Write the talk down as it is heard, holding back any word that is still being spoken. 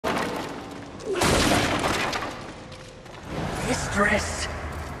mistress.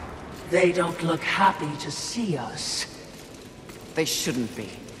 They don't look happy to see us. They shouldn't be.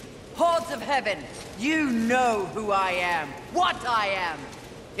 Hordes of Heaven, you know who I am, what I am.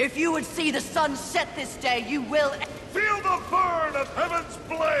 If you would see the sun set this day, you will... Feel the burn of Heaven's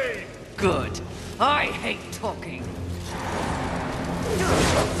blade! Good. I hate talking. You'll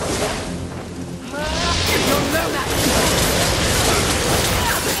know that.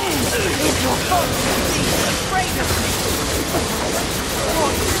 Your foes will be afraid of me.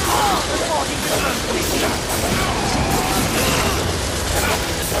 For all before he deserves me.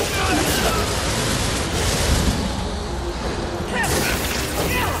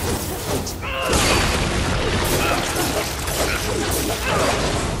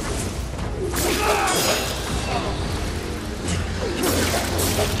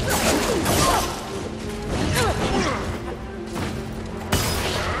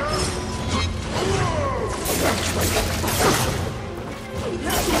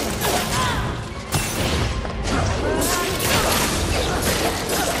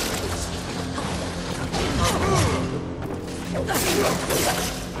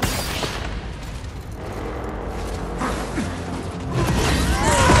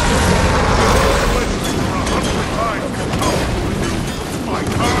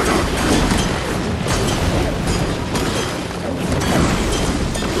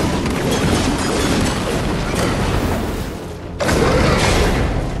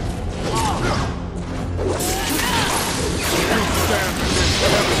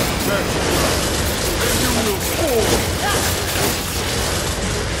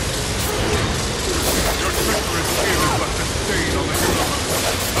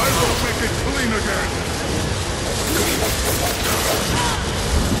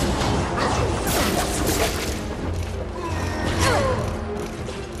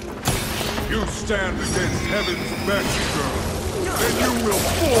 You stand against Heaven's best, girl, and you will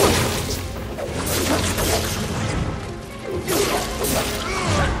fall!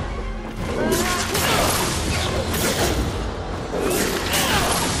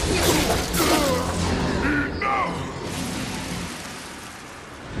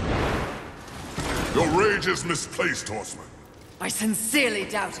 Your rage is misplaced, Horseman. I sincerely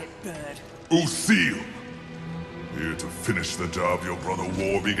doubt it, Bird. Lucille! Here to finish the job your brother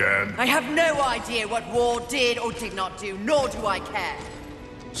War began? I have no idea what War did or did not do, nor do I care.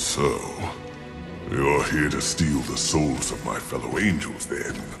 So, you're here to steal the souls of my fellow angels,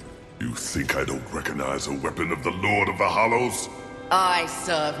 then? You think I don't recognize a weapon of the Lord of the Hollows? I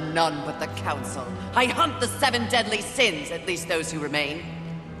serve none but the Council. I hunt the 7 deadly sins, at least those who remain.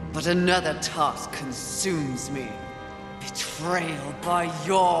 But another task consumes me. Betrayal by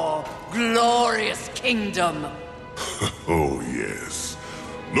your glorious kingdom. Oh, yes.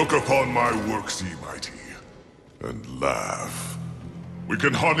 Look upon my works, ye mighty, and laugh. We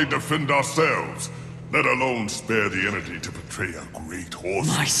can hardly defend ourselves, let alone spare the energy to betray a great horse.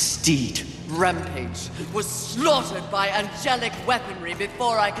 My steed, Rampage, was slaughtered by angelic weaponry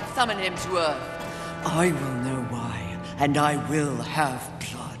before I could summon him to Earth. I will know why, and I will have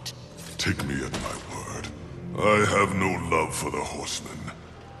blood. Take me at my word. I have no love for the horsemen.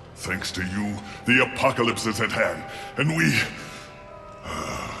 Thanks to you, the apocalypse is at hand, and we...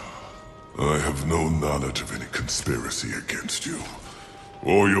 I have no knowledge of any conspiracy against you,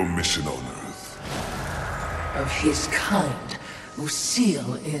 or your mission on Earth. Of his kind,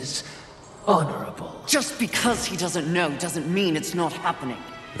 Lucille is honorable. Just because he doesn't know doesn't mean it's not happening.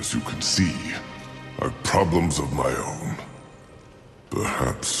 As you can see, I've problems of my own.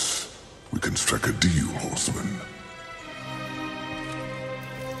 Perhaps we can strike a deal, Horseman.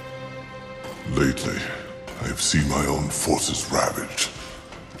 Lately, I have seen my own forces ravaged,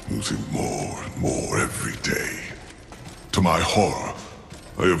 losing more and more every day. To my horror,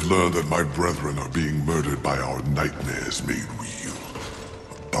 I have learned that my brethren are being murdered by our nightmares made real.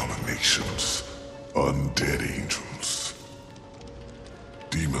 Abominations, undead angels.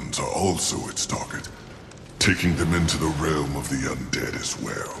 Demons are also its target, taking them into the realm of the undead as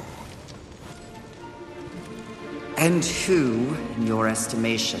well. And who, in your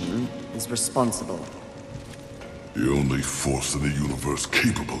estimation, is responsible? The only force in the universe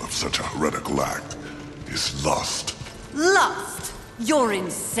capable of such a heretical act is lust. Lust? You're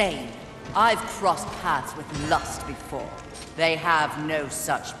insane. I've crossed paths with lust before. They have no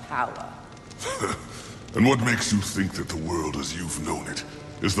such power. And what makes you think that the world as you've known it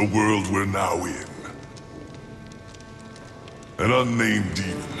is the world we're now in? An unnamed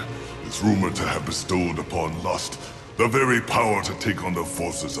demon is rumored to have bestowed upon lust the very power to take on the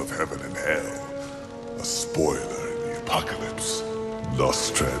forces of heaven and hell. A spoiler in the apocalypse.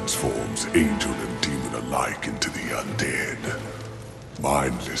 Lust transforms angel and demon alike into the undead.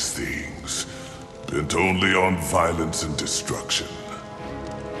 Mindless things, bent only on violence and destruction.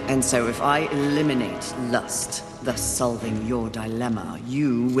 And so if I eliminate lust, thus solving your dilemma,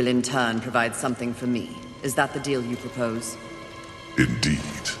 you will in turn provide something for me. Is that the deal you propose? Indeed,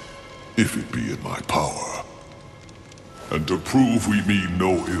 if it be in my power. And to prove we mean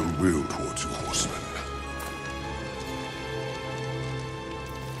no ill will towards you, horsemen.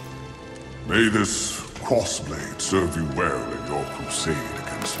 May this crossblade serve you well in your crusade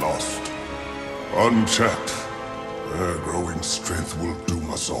against lust. Unchecked, their growing strength will doom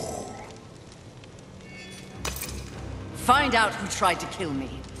us all. Find out who tried to kill me.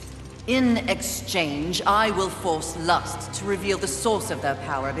 In exchange, I will force lust to reveal the source of their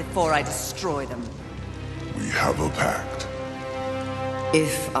power before I destroy them. We have a pact.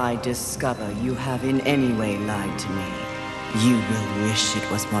 If I discover you have in any way lied to me, you will wish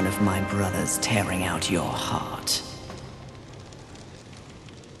it was one of my brothers tearing out your heart.